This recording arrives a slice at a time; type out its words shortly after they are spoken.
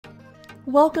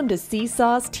Welcome to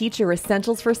Seesaw's Teacher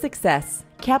Essentials for Success,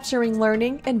 Capturing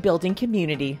Learning and Building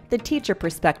Community, the Teacher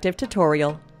Perspective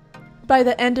tutorial. By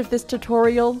the end of this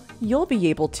tutorial, you'll be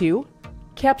able to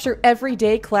capture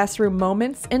everyday classroom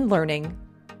moments in learning,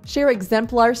 share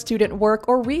exemplar student work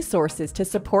or resources to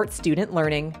support student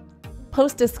learning,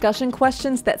 post discussion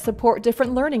questions that support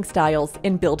different learning styles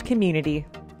and build community.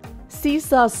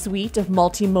 Seesaw's suite of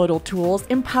multimodal tools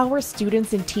empowers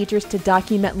students and teachers to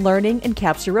document learning and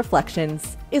capture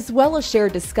reflections, as well as share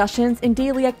discussions and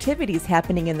daily activities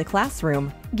happening in the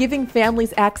classroom, giving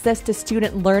families access to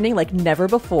student learning like never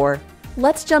before.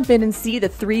 Let's jump in and see the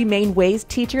 3 main ways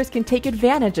teachers can take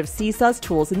advantage of Seesaw's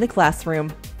tools in the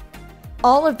classroom.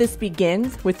 All of this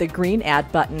begins with the green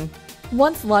Add button.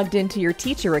 Once logged into your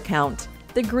teacher account,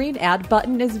 the green Add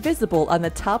button is visible on the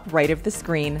top right of the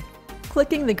screen.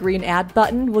 Clicking the green Add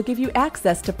button will give you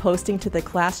access to posting to the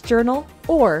class journal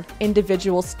or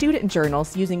individual student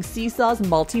journals using Seesaw's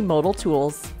multimodal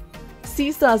tools.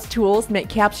 Seesaw's tools make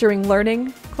capturing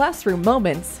learning, classroom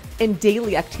moments, and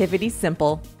daily activities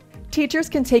simple. Teachers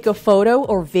can take a photo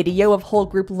or video of whole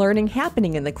group learning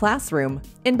happening in the classroom,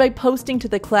 and by posting to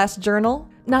the class journal,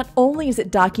 not only is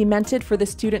it documented for the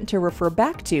student to refer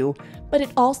back to, but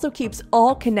it also keeps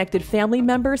all connected family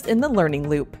members in the learning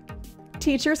loop.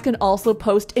 Teachers can also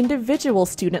post individual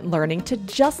student learning to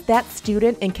just that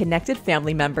student and connected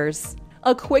family members.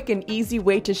 A quick and easy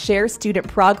way to share student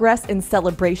progress and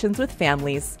celebrations with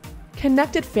families.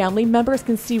 Connected family members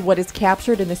can see what is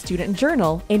captured in the student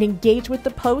journal and engage with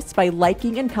the posts by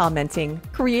liking and commenting,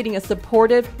 creating a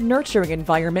supportive, nurturing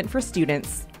environment for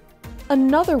students.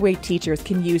 Another way teachers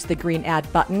can use the green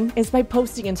Add button is by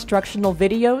posting instructional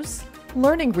videos,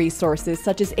 learning resources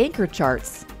such as anchor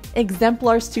charts,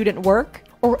 exemplar student work,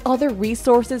 or other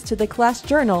resources to the class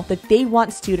journal that they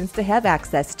want students to have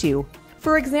access to.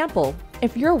 For example,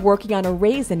 if you're working on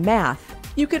arrays in math,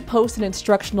 you could post an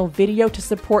instructional video to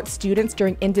support students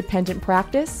during independent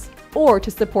practice or to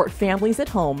support families at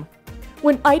home.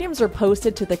 When items are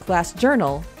posted to the class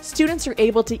journal, students are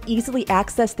able to easily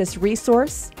access this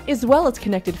resource as well as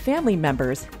connected family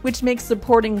members, which makes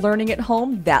supporting learning at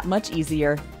home that much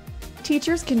easier.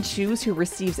 Teachers can choose who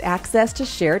receives access to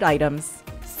shared items.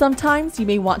 Sometimes you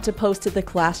may want to post to the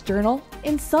class journal,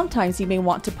 and sometimes you may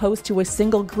want to post to a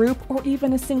single group or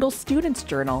even a single student's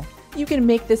journal. You can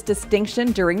make this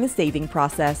distinction during the saving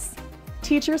process.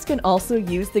 Teachers can also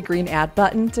use the green Add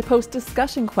button to post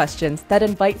discussion questions that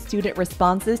invite student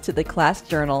responses to the class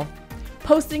journal.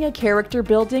 Posting a character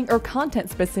building or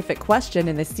content-specific question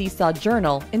in the Seesaw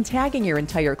journal and tagging your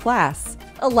entire class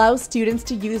allows students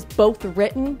to use both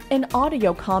written and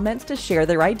audio comments to share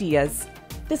their ideas.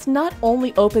 This not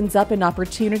only opens up an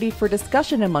opportunity for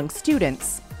discussion among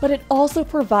students, but it also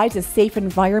provides a safe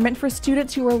environment for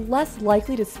students who are less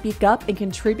likely to speak up and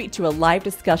contribute to a live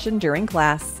discussion during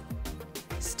class.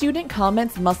 Student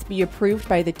comments must be approved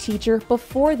by the teacher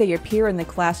before they appear in the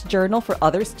class journal for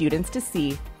other students to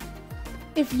see.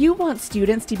 If you want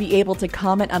students to be able to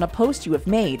comment on a post you have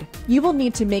made, you will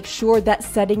need to make sure that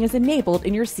setting is enabled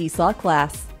in your Seesaw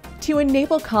class. To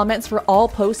enable comments for all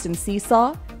posts in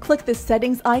Seesaw, click the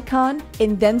settings icon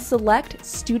and then select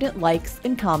Student Likes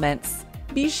and Comments.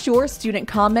 Be sure Student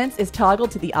Comments is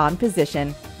toggled to the on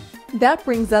position. That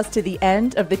brings us to the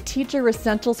end of the Teacher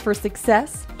Essentials for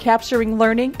Success, Capturing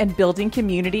Learning and Building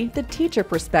Community, the Teacher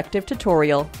Perspective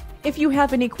tutorial. If you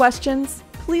have any questions,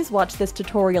 please watch this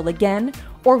tutorial again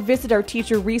or visit our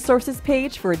teacher resources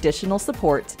page for additional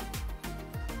support.